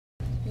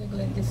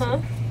going this Huh?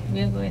 way.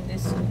 We are going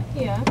this way.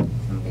 Yeah.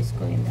 This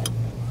going that way.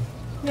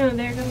 No,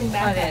 they're coming Oh,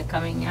 back. they're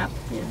coming up.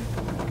 Yeah.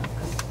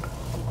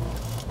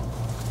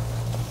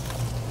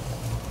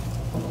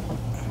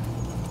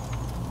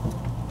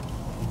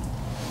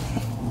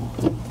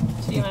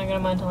 So you want to go to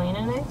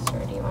Montalena next, or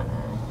do you want to?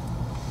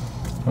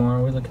 Why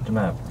don't we look at the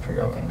map and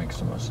figure out Okay. what makes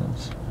the most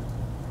sense?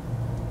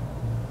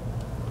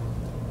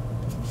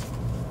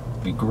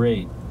 Be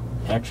great.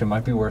 Actually, it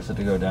might be worth it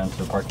to go down to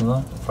the parking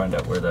lot and find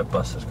out where that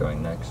bus is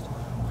going next.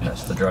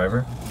 That's the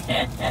driver.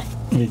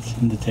 It's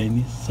in the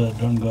Chinese, so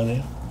don't go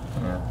there.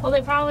 Yeah. Well,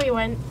 they probably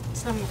went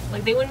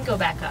like they wouldn't go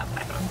back up.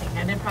 I don't think,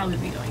 and they'd probably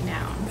be going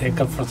down. They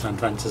come from San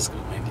Francisco,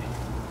 maybe.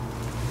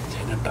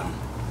 Chinatown.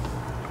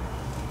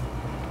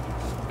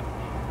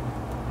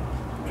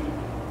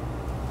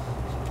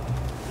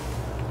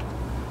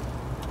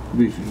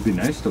 It'd be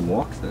nice to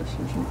walk this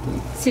or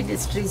something. See,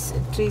 these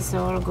trees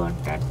all got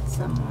that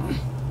some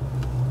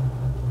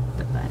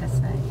the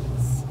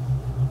parasites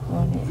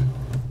on it.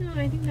 No,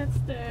 I think that's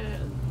the.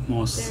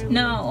 Moss.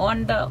 No,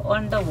 on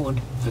the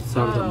wood. That's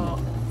all Oh,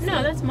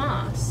 no, that's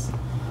moss.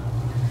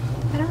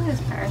 I don't think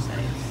it's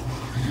parasites.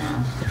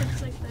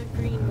 It's like the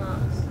green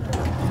moss.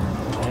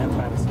 the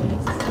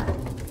parasites.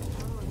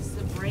 Oh, it's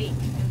the break, and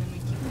then we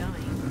keep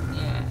going.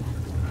 Yeah.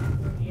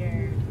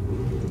 Weird.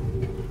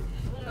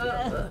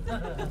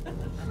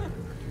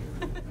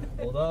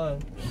 Hold on.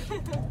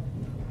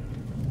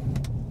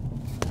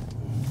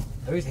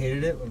 I always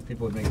hated it when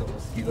people would make little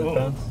ski lift Oh.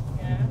 fence.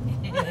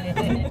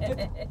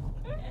 Yeah.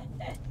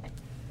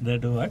 They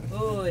do what?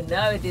 Oh,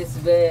 now it is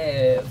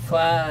very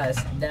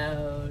fast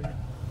down.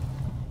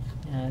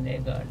 Now they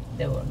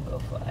won't go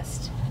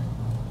fast.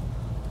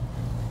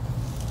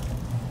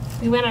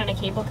 We went on a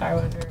cable car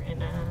when we were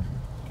in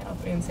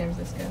California, in San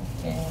Francisco.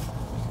 Yeah.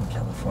 In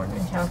California.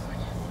 In California.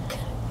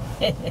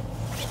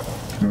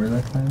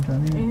 Remember that time,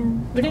 Johnny?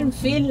 Yeah. We didn't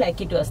feel like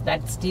it was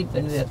that steep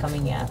when we were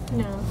coming up.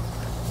 No.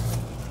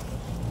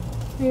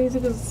 Maybe it's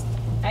because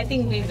I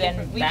think we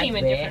went We that came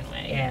a way. different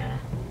way. Yeah.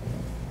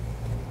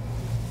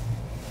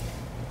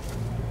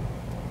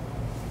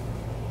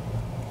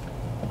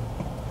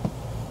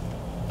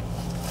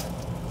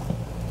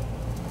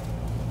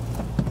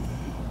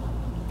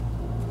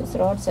 These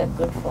roads are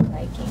good for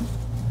hiking.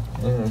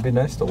 Yeah, it'd be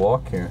nice to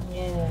walk here.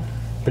 Yeah.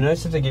 It'd be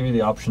nice if they give you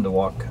the option to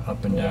walk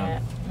up and Yeah.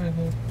 down.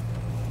 Mm-hmm.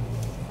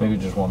 Maybe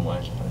just one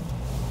way.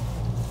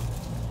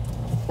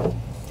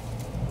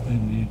 They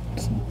need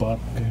some park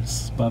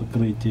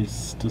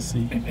rages to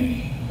see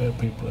where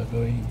people are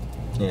going.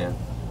 Yeah.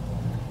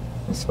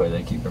 This way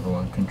they keep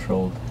everyone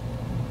controlled.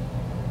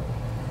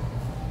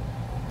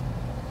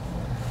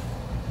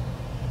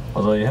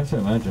 Although you have to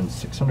imagine,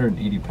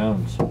 680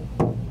 pounds.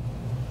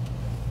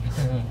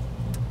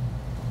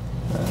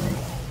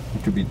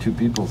 It could be two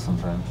people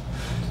sometimes.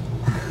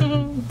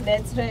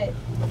 That's right.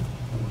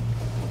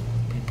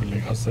 People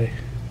like us say.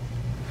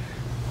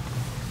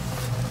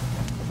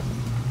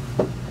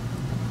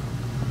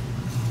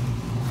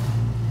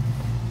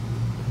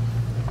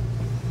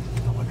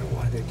 I wonder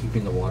why they're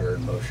keeping the water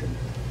in motion.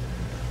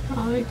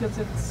 probably because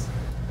it's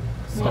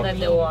So that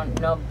they want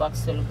no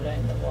bugs will grow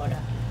in the water.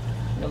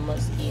 No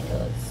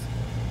mosquitoes.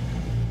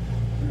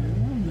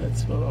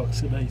 That's for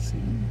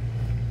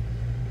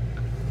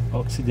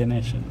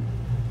oxygenation.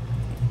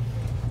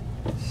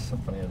 It's so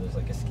funny how there's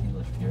like a ski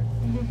lift here.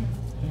 Mm.